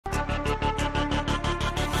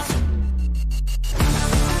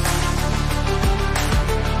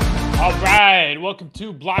All right, welcome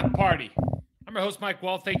to Block Party. I'm your host, Mike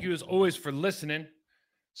Wahle. Thank you as always for listening.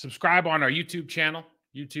 Subscribe on our YouTube channel,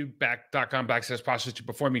 youtube.com/process to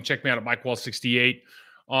perform. You can check me out at Mike Wahle68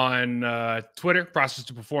 on Twitter, Process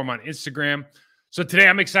to Perform on Instagram. So today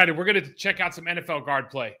I'm excited. We're going to check out some NFL guard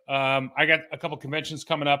play. I got a couple conventions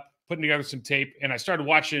coming up, putting together some tape, and I started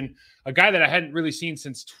watching a guy that I hadn't really seen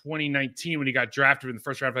since 2019 when he got drafted in the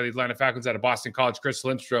first round by the Atlanta Falcons out of Boston College, Chris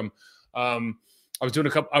Lindstrom. I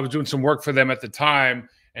was doing some work for them at the time,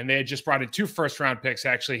 and they had just brought in 2 first-round picks,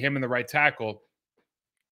 actually, him and the right tackle.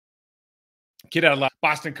 Kid out of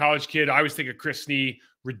Boston College kid. I always think of Chris Snee,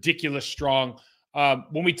 ridiculous strong.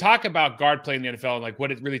 When we talk about guard play in the NFL and like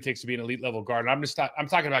what it really takes to be an elite level guard, I'm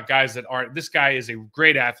talking about guys that aren't. This guy is a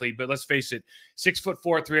great athlete, but let's face it,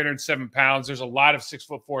 6'4", 307 pounds. There's a lot of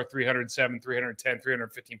 6'4", 307, 310,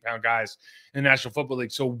 315 pound guys in the National Football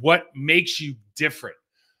League. So what makes you different?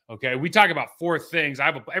 Okay, we talk about 4 things.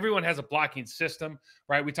 Everyone has a blocking system,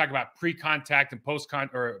 right? We talk about pre-contact and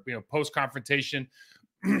post-confrontation.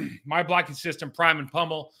 My blocking system: prime and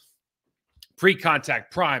pummel.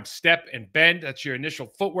 Pre-contact, prime, step and bend. That's your initial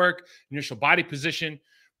footwork, initial body position.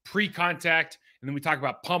 Pre-contact, and then we talk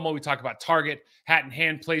about pummel. We talk about target, hat and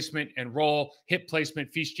hand placement, and roll, hip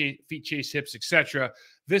placement, feet chase hips, etc.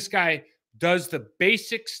 This guy does the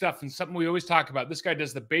basic stuff, and something we always talk about. This guy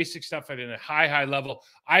does the basic stuff at a high level.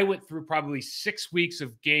 I went through probably 6 weeks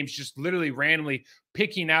of games, just literally randomly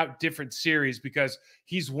picking out different series, because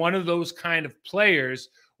he's one of those kind of players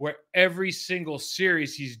where every single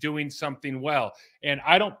series he's doing something well. And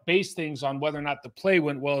I don't base things on whether or not the play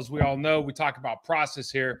went well. As we all know, we talk about process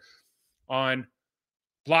here on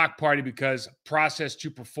Block Party, because process to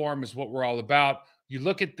perform is what we're all about. You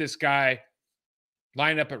look at this guy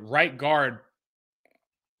line up at right guard,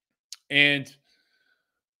 and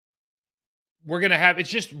we're going to have, it's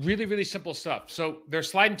just really, really simple stuff. So they're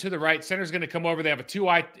sliding to the right. Center's going to come over. They have a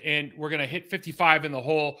 2-eye, and we're going to hit 55 in the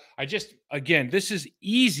hole. Again, this is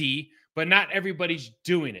easy, but not everybody's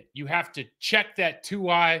doing it. You have to check that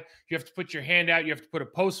 2-eye. You have to put your hand out. You have to put a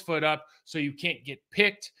post foot up so you can't get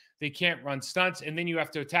picked. They can't run stunts. And then you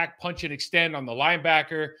have to attack, punch, and extend on the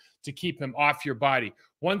linebacker to keep him off your body.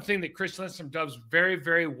 One thing that Chris Lindstrom does very,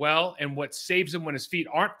 very well, and what saves him when his feet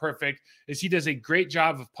aren't perfect, is he does a great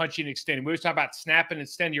job of punching and extending. We always talk about snap and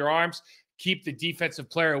extend your arms, keep the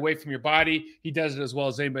defensive player away from your body. He does it as well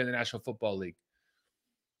as anybody in the National Football League.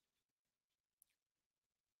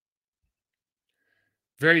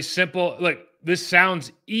 Very simple. Look, this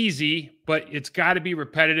sounds easy, but it's got to be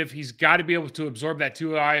repetitive. He's got to be able to absorb that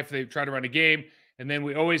 2-eye if they try to run a game. And then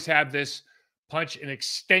we always have this punch and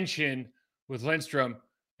extension with Lindstrom,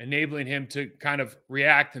 enabling him to kind of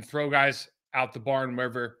react and throw guys out the barn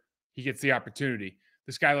wherever he gets the opportunity.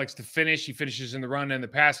 This guy likes to finish. He finishes in the run and the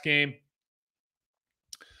pass game.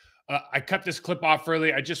 I cut this clip off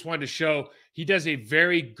early. I just wanted to show he does a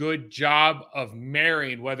very good job of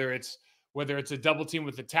marrying, whether it's a double team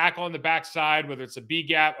with the tackle on the backside, whether it's a B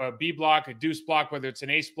gap, or a B block, a deuce block, whether it's an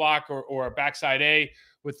ace block or a backside A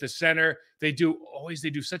with the center. They do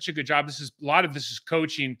such a good job. A lot of this is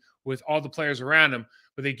coaching with all the players around him,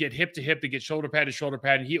 but they get hip to hip, they get shoulder pad to shoulder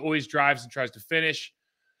pad, and he always drives and tries to finish.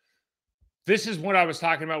 This is what I was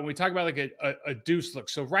talking about when we talk about like a deuce look.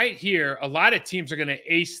 So right here, a lot of teams are going to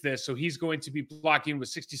ace this. So he's going to be blocking with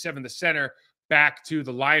 67, the center, back to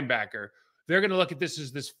the linebacker. They're going to look at this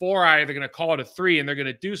as this 4-eye. They're going to call it a 3, and they're going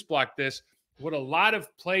to deuce block this. What a lot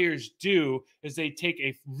of players do is they take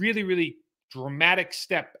a really, really dramatic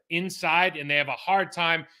step inside, and they have a hard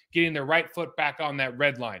time getting their right foot back on that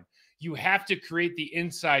red line. You have to create the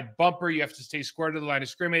inside bumper. You have to stay square to the line of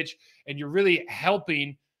scrimmage, and you're really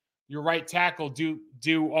helping your right tackle do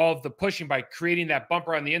all of the pushing by creating that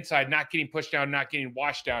bumper on the inside, not getting pushed down, not getting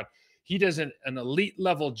washed down. He does an elite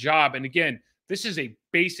level job. And again, this is a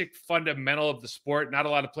basic fundamental of the sport. Not a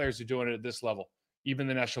lot of players are doing it at this level, even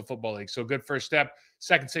the National Football League. So good first step.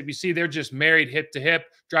 Second step, you see they're just married hip to hip,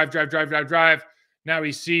 drive. Now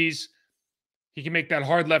he sees he can make that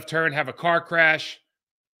hard left turn, have a car crash.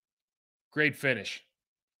 Great finish.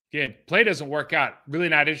 Again, play doesn't work out. Really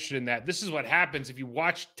not interested in that. This is what happens if you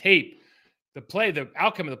watch tape. The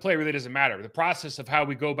outcome of the play really doesn't matter. The process of how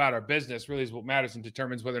we go about our business really is what matters and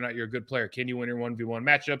determines whether or not you're a good player. Can you win your 1v1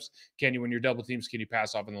 matchups? Can you win your double teams? Can you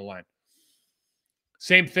pass off on the line?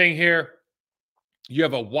 Same thing here. You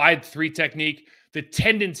have a wide 3 technique. The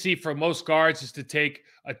tendency for most guards is to take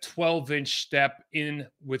a 12-inch step in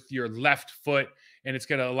with your left foot, and it's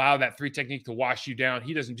going to allow that 3 technique to wash you down.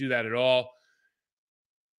 He doesn't do that at all.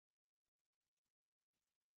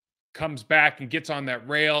 Comes back and gets on that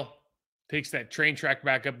rail, takes that train track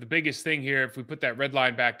back up. The biggest thing here, if we put that red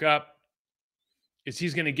line back up, is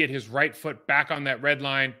he's going to get his right foot back on that red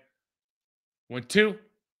line. 1-2,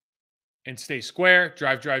 and stay square,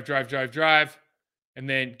 drive, and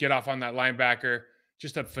then get off on that linebacker.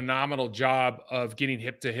 Just a phenomenal job of getting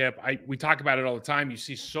hip to hip. We talk about it all the time. You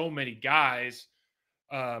see so many guys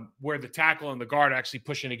where the tackle and the guard are actually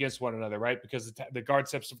pushing against one another, right? Because the guard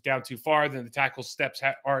steps down too far, then the tackle steps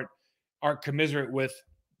aren't commiserate with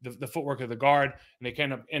the footwork of the guard, and they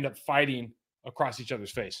kind of end up fighting across each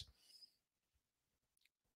other's face.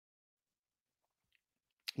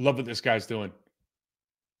 Love what this guy's doing.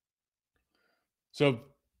 So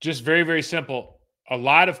just very, very simple. A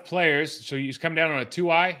lot of players, so he's coming down on a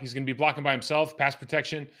 2-eye. He's going to be blocking by himself, pass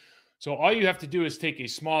protection. So all you have to do is take a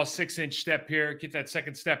small 6-inch step here, get that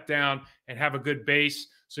second step down, and have a good base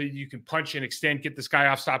so you can punch and extend, get this guy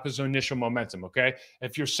off, stop his initial momentum, okay?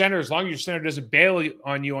 If your center, as long as your center doesn't bail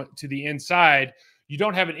on you to the inside, you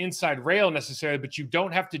don't have an inside rail necessarily, but you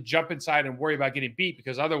don't have to jump inside and worry about getting beat,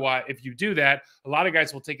 because otherwise, if you do that, a lot of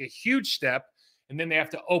guys will take a huge step, and then they have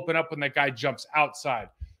to open up when that guy jumps outside.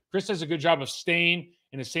 Chris does a good job of staying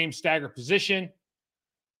in the same stagger position.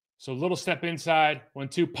 So little step inside,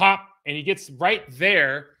 1-2, pop, and he gets right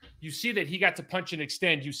there. You see that he got to punch and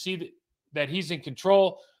extend. You see that he's in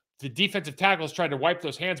control. The defensive tackles tried to wipe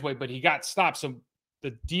those hands away, but he got stopped. So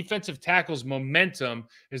the defensive tackle's momentum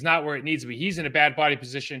is not where it needs to be. He's in a bad body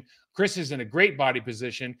position. Chris is in a great body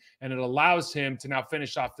position, and it allows him to now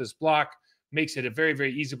finish off this block, makes it a very,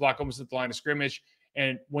 very easy block, almost at the line of scrimmage.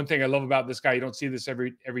 And one thing I love about this guy, you don't see this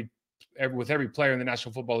with every player in the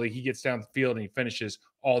National Football League. He gets down the field and he finishes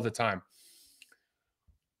all the time.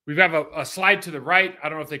 We have a slide to the right. I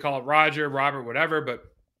don't know if they call it Roger, Robert, whatever, but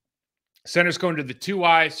center's going to the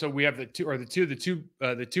 2-eye. So we have the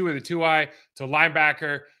 2-eye to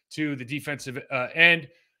linebacker to the defensive end.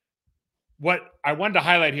 What I wanted to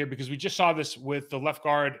highlight here, because we just saw this with the left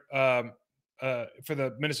guard for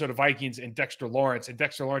the Minnesota Vikings and Dexter Lawrence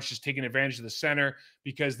just taking advantage of the center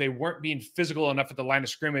because they weren't being physical enough at the line of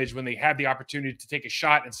scrimmage when they had the opportunity to take a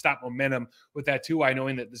shot and stop momentum with that 2-eye,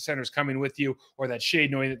 knowing that the center's coming with you, or that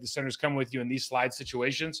shade, knowing that the center's coming with you in these slide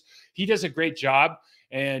situations. He does a great job.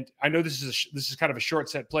 And I know this is kind of a short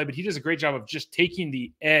set play, but he does a great job of just taking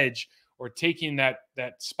the edge or taking that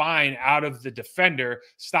spine out of the defender,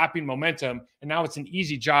 stopping momentum. And now it's an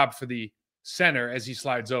easy job for the center as he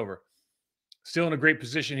slides over. Still in a great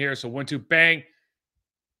position here. So 1-2, bang.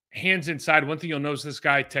 Hands inside. One thing you'll notice, this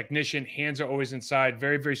guy, technician, hands are always inside.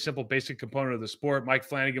 Very, very simple, basic component of the sport. Mike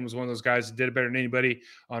Flanagan was one of those guys that did it better than anybody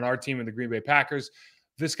on our team in the Green Bay Packers.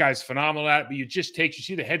 This guy's phenomenal at it, but you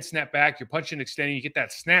see the head snap back, you're punching, extending, you get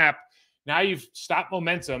that snap. Now you've stopped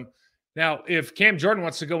momentum. Now, if Cam Jordan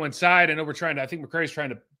wants to go inside, I know I think McCrary's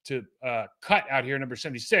trying to cut out here, number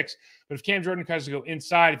 76. But if Cam Jordan tries to go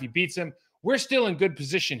inside, if he beats him, we're still in good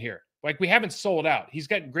position here. Like, we haven't sold out. He's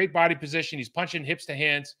got great body position. He's punching hips to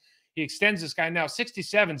hands. He extends this guy. Now,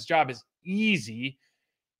 67's job is easy,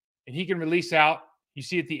 and he can release out. You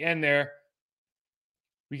see at the end there,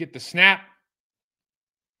 we get the snap.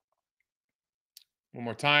 One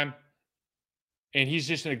more time. And he's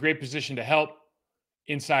just in a great position to help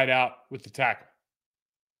inside out with the tackle.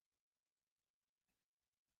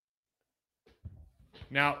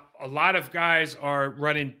 Now, a lot of guys are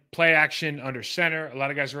running play action under center. A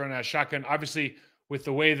lot of guys are running out of shotgun. Obviously, with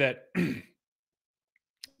the way that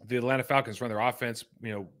the Atlanta Falcons run their offense,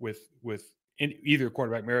 with either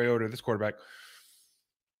quarterback, Mariota or this quarterback,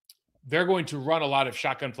 they're going to run a lot of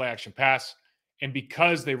shotgun play action pass. And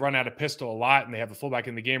because they run out of pistol a lot and they have a fullback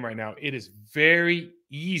in the game right now, it is very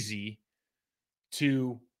easy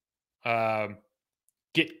to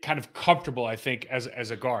get kind of comfortable, I think,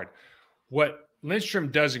 as a guard. What Lindstrom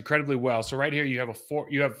does incredibly well. So right here you have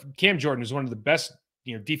Cam Jordan, who's one of the best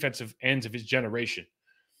defensive ends of his generation.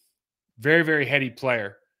 Very, very heady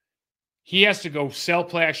player. He has to go sell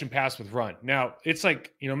play action pass with run. Now, it's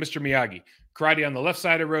like, Mr. Miyagi. Karate on the left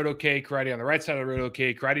side of the road, okay. Karate on the right side of the road,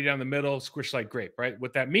 okay. Karate down the middle, squish like grape, right?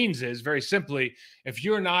 What that means is, very simply, if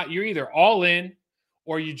you're either all in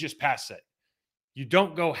or you just pass set. You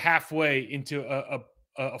don't go halfway into a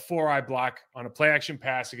 4-eye block on a play action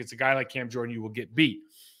pass against a guy like Cam Jordan. You will get beat.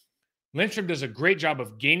 Lindstrom does a great job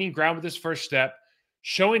of gaining ground with his first step,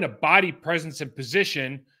 showing a body presence and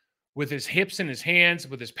position with his hips and his hands,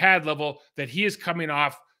 with his pad level, that he is coming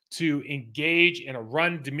off to engage in a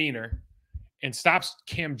run demeanor, and stops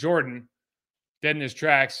Cam Jordan dead in his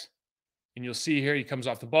tracks. And you'll see here he comes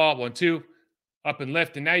off the ball, 1-2, up and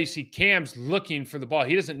lift. And now you see Cam's looking for the ball.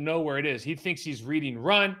 He doesn't know where it is. He thinks he's reading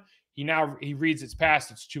run. He reads it's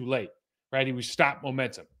past. It's too late, right? He was stop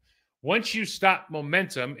momentum. Once you stop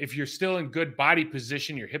momentum, if you're still in good body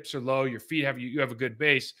position, your hips are low, your feet you have a good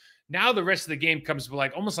base. Now the rest of the game comes to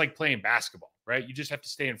like almost like playing basketball, right? You just have to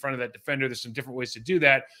stay in front of that defender. There's some different ways to do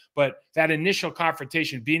that. But that initial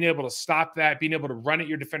confrontation, being able to stop that, being able to run at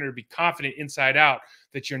your defender, to be confident inside out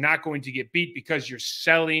that you're not going to get beat because you're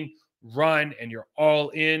selling run and you're all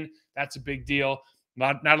in. That's a big deal.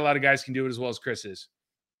 Not a lot of guys can do it as well as Chris is.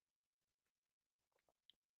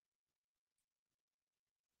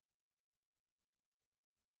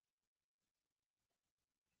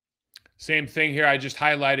 Same thing here. I just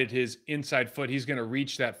highlighted his inside foot. He's going to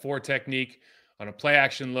reach that 4 technique on a play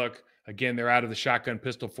action look. Again, they're out of the shotgun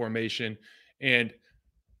pistol formation. And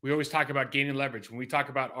we always talk about gaining leverage. When we talk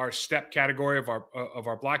about our step category of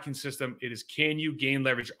our blocking system, it is, can you gain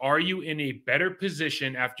leverage? Are you in a better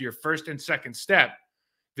position after your first and second step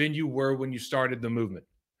than you were when you started the movement?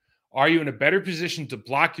 Are you in a better position to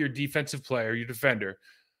block your defensive player, your defender,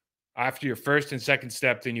 after your first and second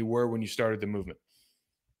step than you were when you started the movement?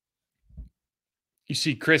 You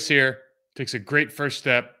see Chris here takes a great first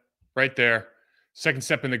step right there. Second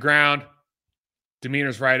step in the ground.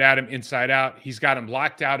 Demeanor's right at him, inside out. He's got him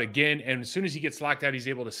locked out again. And as soon as he gets locked out, he's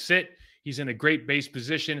able to sit. He's in a great base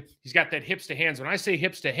position. He's got that hips to hands. When I say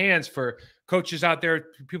hips to hands, for coaches out there,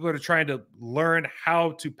 people that are trying to learn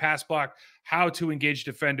how to pass block, how to engage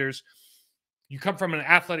defenders, you come from an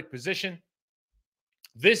athletic position.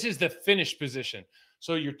 This is the finished position.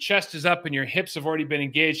 So your chest is up and your hips have already been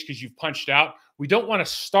engaged because you've punched out. We don't want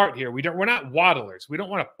to start here. We're not waddlers. We don't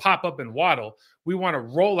want to pop up and waddle. We want to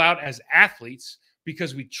roll out as athletes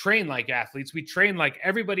because we train like athletes. We train like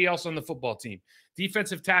everybody else on the football team.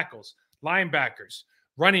 Defensive tackles, linebackers,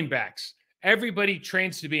 running backs. Everybody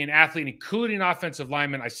trains to be an athlete, including offensive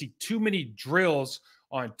linemen. I see too many drills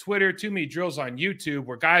on Twitter, too many drills on YouTube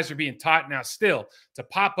where guys are being taught now still to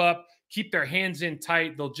pop up, keep their hands in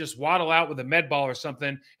tight. They'll just waddle out with a med ball or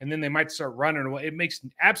something, and then they might start running away. It makes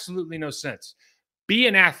absolutely no sense. Be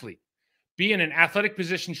an athlete. Be in an athletic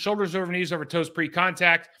position, shoulders over knees over toes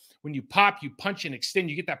pre-contact. When you pop, you punch and extend.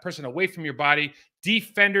 You get that person away from your body.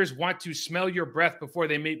 Defenders want to smell your breath before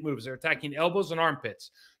they make moves. They're attacking elbows and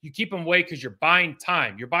armpits. You keep them away because you're buying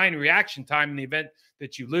time. You're buying reaction time in the event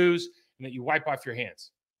that you lose and that you wipe off your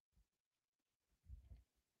hands.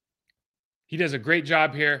 He does a great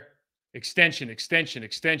job here. Extension, extension,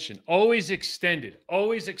 extension. Always extended.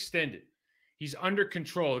 Always extended. He's under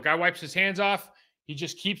control. The guy wipes his hands off. He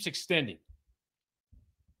just keeps extending.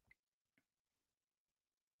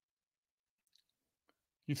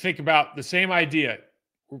 You think about the same idea.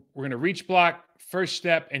 We're going to reach block, first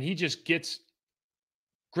step, and he just gets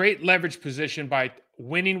great leverage position by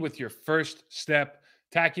winning with your first step,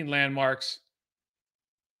 attacking landmarks,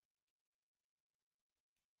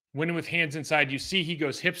 winning with hands inside. You see he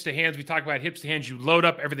goes hips to hands. We talk about hips to hands. You load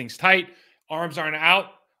up, everything's tight. Arms aren't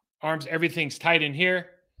out. Arms, everything's tight in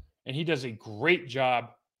here. And he does a great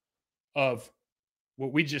job of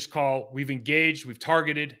what we just call, we've engaged, we've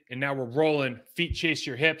targeted, and now we're rolling. Feet chase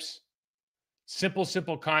your hips. Simple,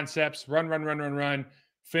 simple concepts. Run, run, run, run, run.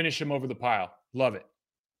 Finish him over the pile. Love it.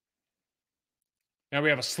 Now we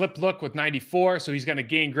have a slip look with 94, so he's going to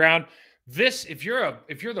gain ground. This, if you're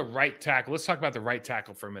the right tackle, let's talk about the right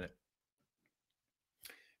tackle for a minute.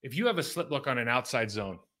 If you have a slip look on an outside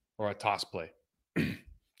zone or a toss play, and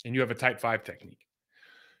you have a tight 5 technique,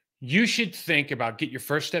 you should think about get your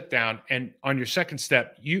first step down, and on your second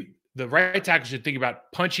step, the right tackle should think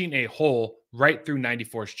about punching a hole right through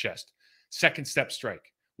 94's chest. Second step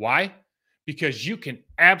strike. Why? Because you can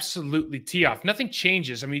absolutely tee off. Nothing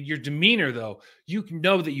changes. I mean, your demeanor, though, you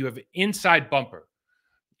know that you have an inside bumper.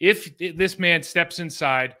 If this man steps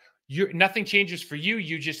inside, nothing changes for you.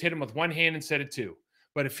 You just hit him with one hand instead of 2.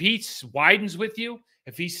 But if he widens with you,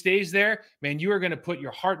 if he stays there, man, you are going to put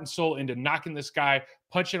your heart and soul into knocking this guy,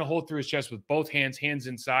 punching a hole through his chest with both hands, hands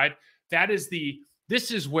inside. This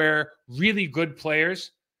is where really good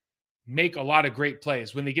players make a lot of great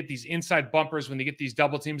plays. When they get these inside bumpers, when they get these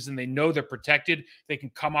double teams and they know they're protected, they can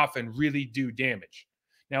come off and really do damage.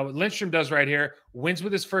 Now, what Lindstrom does right here, wins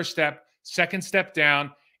with his first step, second step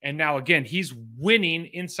down, and now, again, he's winning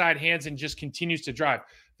inside hands and just continues to drive.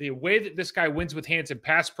 The way that this guy wins with hands and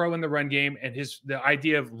pass pro in the run game and the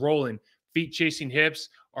idea of rolling, feet chasing hips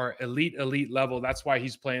are elite, elite level. That's why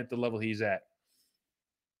he's playing at the level he's at.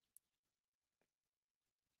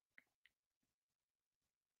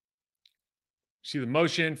 See the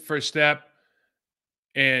motion, first step,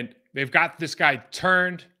 and they've got this guy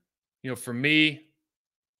turned. For me,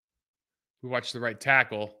 we watch the right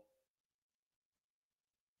tackle.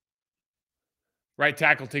 Right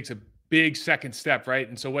tackle takes a big second step, right?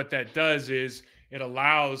 And so what that does is it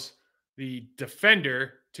allows the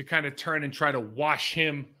defender to kind of turn and try to wash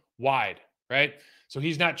him wide, right? So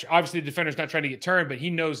he's not, obviously the defender's not trying to get turned, but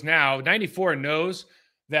he knows now, 94 knows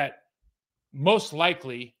that most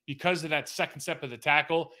likely because of that second step of the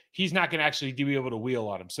tackle, he's not going to actually be able to wheel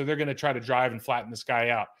on him. So they're going to try to drive and flatten this guy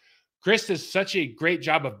out. Chris does such a great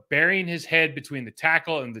job of burying his head between the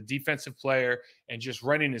tackle and the defensive player and just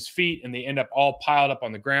running his feet, and they end up all piled up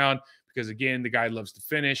on the ground because, again, the guy loves to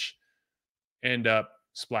finish, end up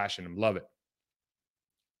splashing him. Love it.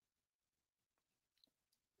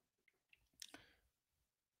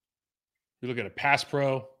 You look at a pass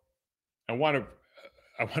pro. I want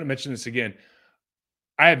to mention this again.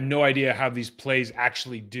 I have no idea how these plays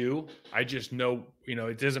actually do. I just know,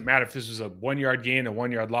 it doesn't matter if this was a 1 yard gain or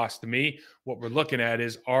 1 yard loss to me. What we're looking at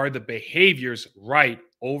is, are the behaviors right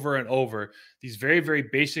over and over? These very, very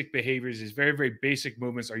basic behaviors, these very, very basic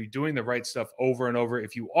movements. Are you doing the right stuff over and over?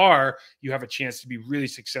 If you are, you have a chance to be really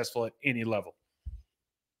successful at any level.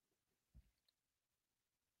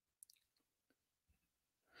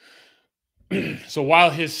 So while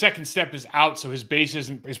his second step is out, so his base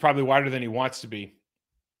is probably wider than he wants to be.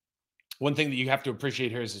 One thing that you have to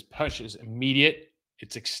appreciate here is his push is immediate,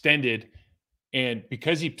 it's extended, and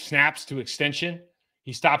because he snaps to extension,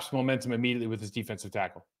 he stops momentum immediately with his defensive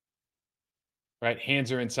tackle. Right?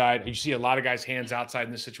 Hands are inside. You see a lot of guys' hands outside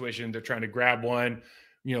in this situation. They're trying to grab one,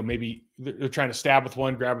 maybe they're trying to stab with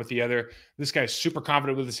one, grab with the other. This guy's super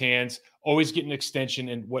confident with his hands, always getting extension.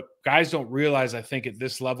 And what guys don't realize, I think, at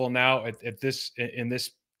this level now, in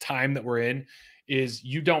this time that we're in, is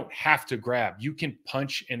you don't have to grab. You can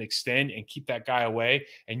punch and extend and keep that guy away,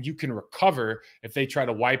 and you can recover if they try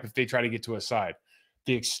to wipe, if they try to get to a side.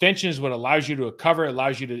 The extension is what allows you to recover,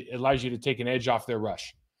 allows you to take an edge off their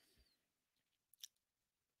rush.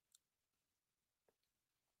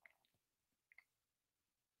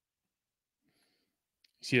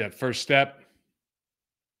 See that first step?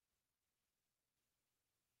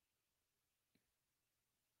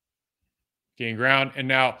 Gain ground. And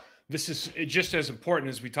now this is just as important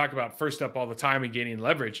as we talk about first step all the time and gaining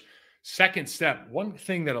leverage. Second step, one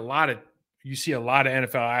thing that you see a lot of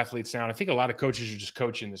NFL athletes now, and I think a lot of coaches are just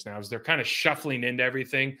coaching this now, is they're kind of shuffling into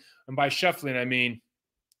everything. And by shuffling, I mean,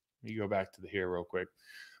 let me go back to here real quick.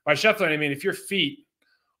 By shuffling, I mean, if your feet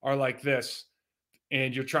are like this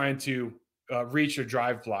and you're trying to reach or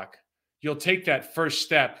drive block, you'll take that first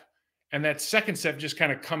step, and that second step just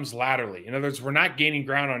kind of comes laterally. In other words, we're not gaining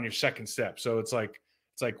ground on your second step. So it's like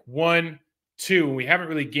 1, 2, and we haven't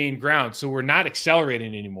really gained ground. So we're not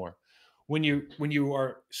accelerating anymore. When you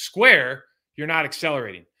are square, you're not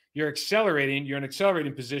accelerating. You're accelerating. You're in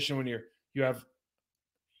accelerating position when you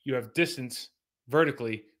have distance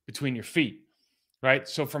vertically between your feet, right?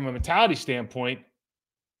 So from a mentality standpoint,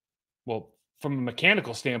 well, from a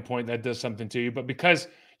mechanical standpoint, that does something to you. But because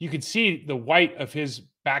you can see the white of his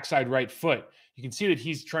backside right foot, you can see that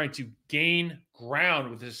he's trying to gain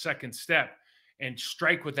ground with his second step and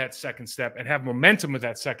strike with that second step and have momentum with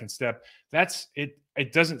that second step. That's it.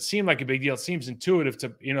 It doesn't seem like a big deal. It seems intuitive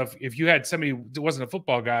to, if you had somebody who wasn't a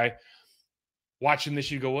football guy watching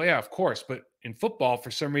this, you'd go, well, yeah, of course. But in football,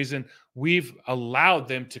 for some reason, we've allowed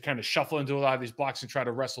them to kind of shuffle into a lot of these blocks and try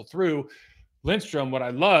to wrestle through. Lindstrom, what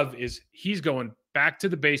I love is he's going back to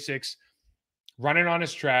the basics, running on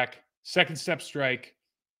his track, second step strike.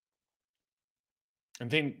 And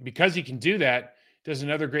then because he can do that, does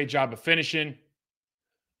another great job of finishing,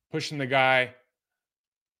 pushing the guy,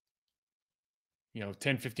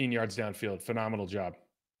 10, 15 yards downfield. Phenomenal job.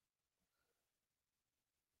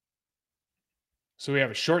 So we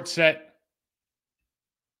have a short set.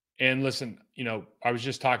 And listen, I was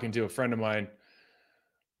just talking to a friend of mine.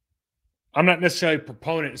 I'm not necessarily a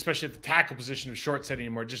proponent, especially at the tackle position, of short set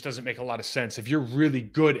anymore. It just doesn't make a lot of sense. If you're really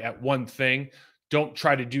good at one thing, don't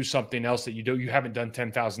try to do something else that you haven't done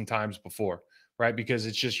 10,000 times before, right? Because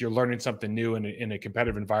it's just, you're learning something new in a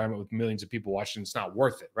competitive environment with millions of people watching. It's not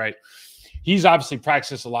worth it, right? He's obviously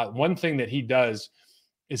practiced a lot. One thing that he does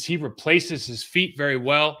is he replaces his feet very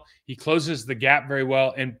well. He closes the gap very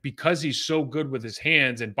well. And because he's so good with his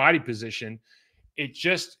hands and body position, it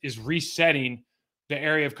just is resetting the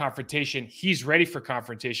area of confrontation. He's ready for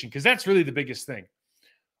confrontation, because that's really the biggest thing.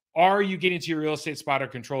 Are you getting to your real estate spot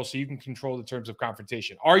of control so you can control the terms of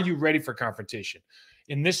confrontation? Are you ready for confrontation?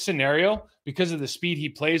 In this scenario, because of the speed he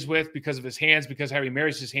plays with, because of his hands, because how he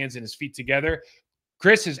marries his hands and his feet together,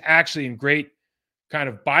 Chris is actually in great kind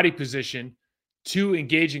of body position to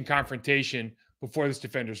engage in confrontation before this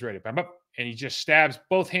defender is ready. And he just stabs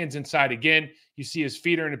both hands inside again. You see his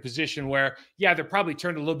feet are in a position where, yeah, they're probably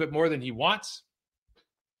turned a little bit more than he wants,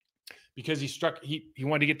 because he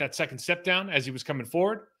wanted to get that second step down as he was coming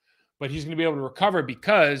forward, but he's going to be able to recover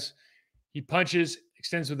because he punches,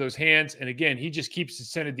 extends with those hands. And again, he just keeps it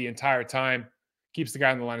centered the entire time, keeps the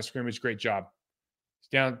guy on the line of scrimmage. Great job. He's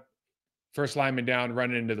down, first lineman down,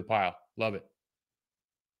 running into the pile. Love it.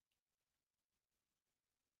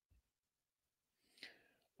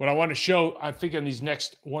 What I want to show, I think, on these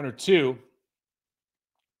next one or two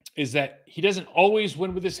is that he doesn't always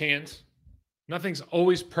win with his hands. Nothing's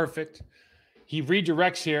always perfect. He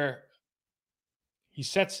redirects here. He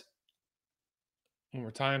sets, one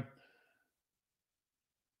more time.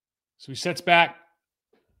 So he sets back.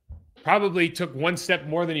 Probably took one step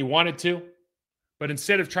more than he wanted to. But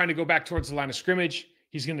instead of trying to go back towards the line of scrimmage,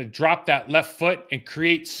 he's going to drop that left foot and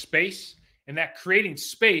create space. And that creating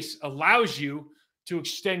space allows you to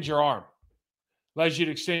extend your arm. Allows you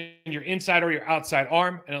to extend your inside or your outside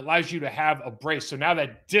arm, and it allows you to have a brace. So now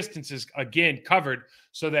that distance is, again, covered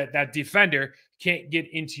so that that defender can't get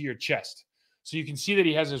into your chest. So you can see that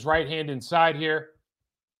he has his right hand inside here.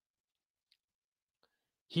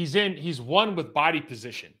 He's one with body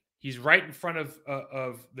position. He's right in front of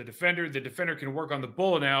the defender. The defender can work on the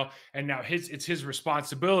bull now, and now it's his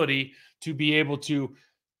responsibility to be able to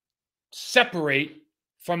separate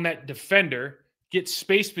from that defender, get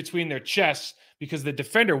space between their chests, because the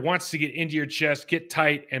defender wants to get into your chest, get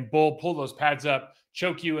tight, and pull those pads up,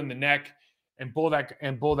 choke you in the neck, and pull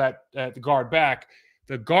the guard back.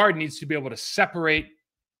 The guard needs to be able to separate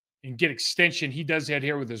and get extension. He does that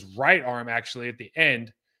here with his right arm, actually, at the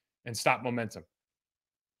end, and stop momentum.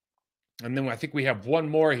 And then I think we have one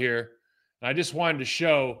more here. And I just wanted to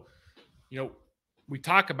show, we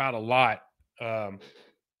talk about a lot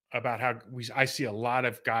about how I see a lot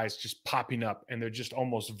of guys just popping up, and they're just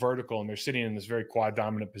almost vertical, and they're sitting in this very quad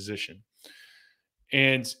dominant position.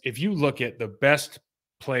 And if you look at the best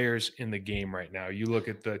players in the game right now, you look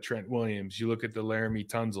at the Trent Williams, you look at the Laramie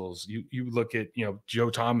Tunzels, you look at Joe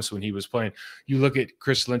Thomas when he was playing, you look at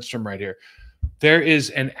Chris Lindstrom right here. There is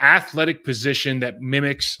an athletic position that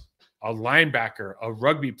mimics a linebacker, a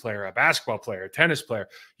rugby player, a basketball player, a tennis player.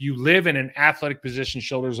 You live in an athletic position,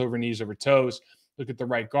 shoulders over knees over toes. Look at the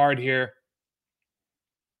right guard here.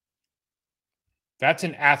 That's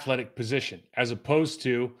an athletic position, as opposed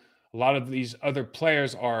to a lot of these other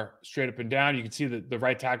players are straight up and down. You can see the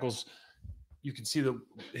right tackles. You can see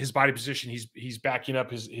his body position. He's backing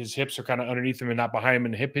up. His hips are kind of underneath him and not behind him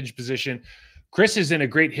in a hip hinge position. Chris is in a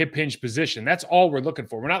great hip hinge position. That's all we're looking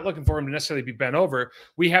for. We're not looking for him to necessarily be bent over.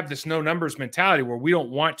 We have this no numbers mentality where we don't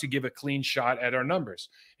want to give a clean shot at our numbers.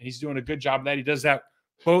 And he's doing a good job of that. He does that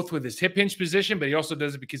both with his hip hinge position, but he also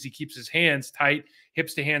does it because he keeps his hands tight,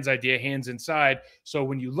 hips to hands idea, hands inside. So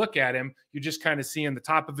when you look at him, you're just kind of seeing the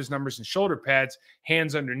top of his numbers and shoulder pads,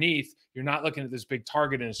 hands underneath. You're not looking at this big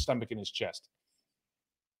target in his stomach and his chest.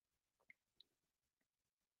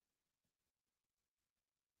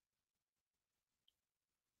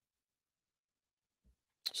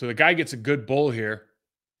 So the guy gets a good bull here,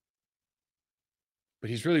 but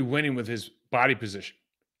he's really winning with his body position.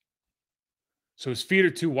 So his feet are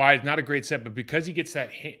too wide, not a great set, but because he gets that,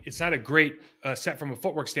 it's not a great set from a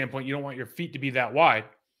footwork standpoint. You don't want your feet to be that wide.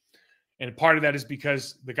 And part of that is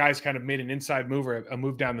because the guy's kind of made an inside move or a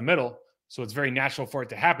move down the middle. So it's very natural for it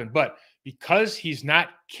to happen. But because he's not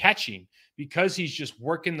catching, because he's just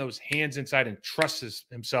working those hands inside and trusts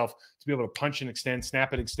himself to be able to punch and extend,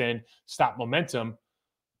 snap and extend, stop momentum,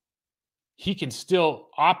 he can still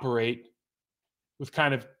operate with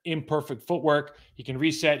kind of imperfect footwork. He can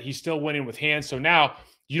reset. He's still winning with hands. So now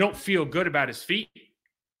you don't feel good about his feet,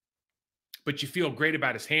 but you feel great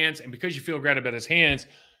about his hands. And because you feel great about his hands,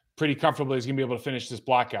 pretty comfortably, he's going to be able to finish this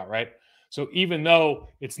block out, right? So even though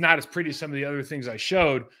it's not as pretty as some of the other things I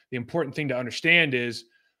showed, the important thing to understand is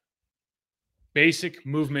basic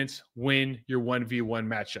movements win your 1v1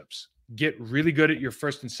 matchups. Get really good at your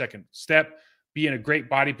first and second step. Be in a great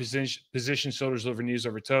body position, shoulders over knees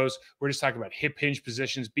over toes. We're just talking about hip hinge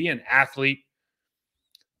positions. Be an athlete.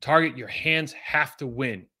 Target, your hands have to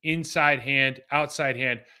win. Inside hand, outside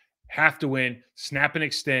hand have to win. Snap and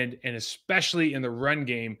extend. And especially in the run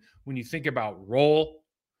game, when you think about roll,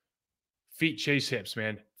 feet chase hips,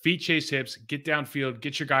 man. Feet chase hips, get downfield,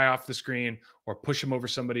 get your guy off the screen, or push him over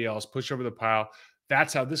somebody else, push over the pile.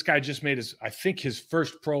 That's how this guy just made his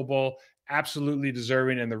first Pro Bowl. Absolutely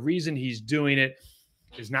deserving. And the reason he's doing it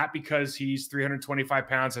is not because he's 325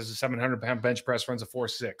 pounds, has a 700-pound bench press, runs a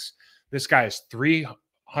 4.6. This guy is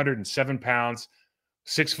 307 pounds,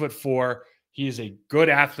 6'4". He is a good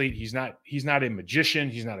athlete. He's not a magician.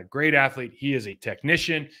 He's not a great athlete. He is a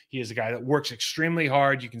technician. He is a guy that works extremely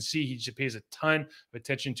hard. You can see he just pays a ton of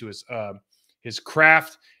attention to his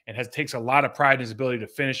craft and takes a lot of pride in his ability to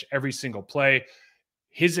finish every single play.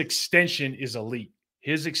 His extension is elite.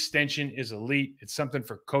 His extension is elite. It's something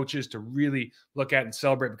for coaches to really look at and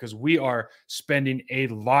celebrate, because we are spending a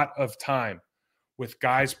lot of time with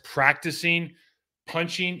guys practicing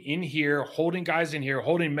punching in here, holding guys in here,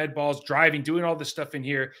 holding med balls, driving, doing all this stuff in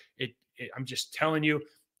here. I'm just telling you,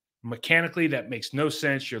 mechanically, that makes no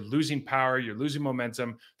sense. You're losing power. You're losing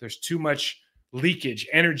momentum. There's too much leakage,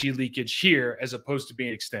 energy leakage here, as opposed to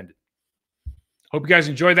being extended. Hope you guys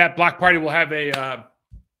enjoy that. Block party will have a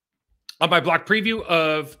on my block preview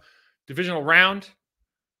of divisional round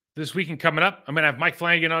this weekend coming up. I'm going to have Mike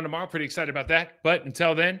Flanagan on tomorrow. Pretty excited about that. But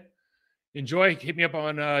until then, enjoy. Hit me up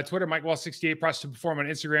on Twitter, MikeWall68, Process to Perform on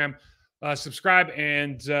Instagram. Subscribe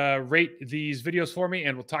and rate these videos for me,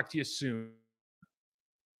 and we'll talk to you soon.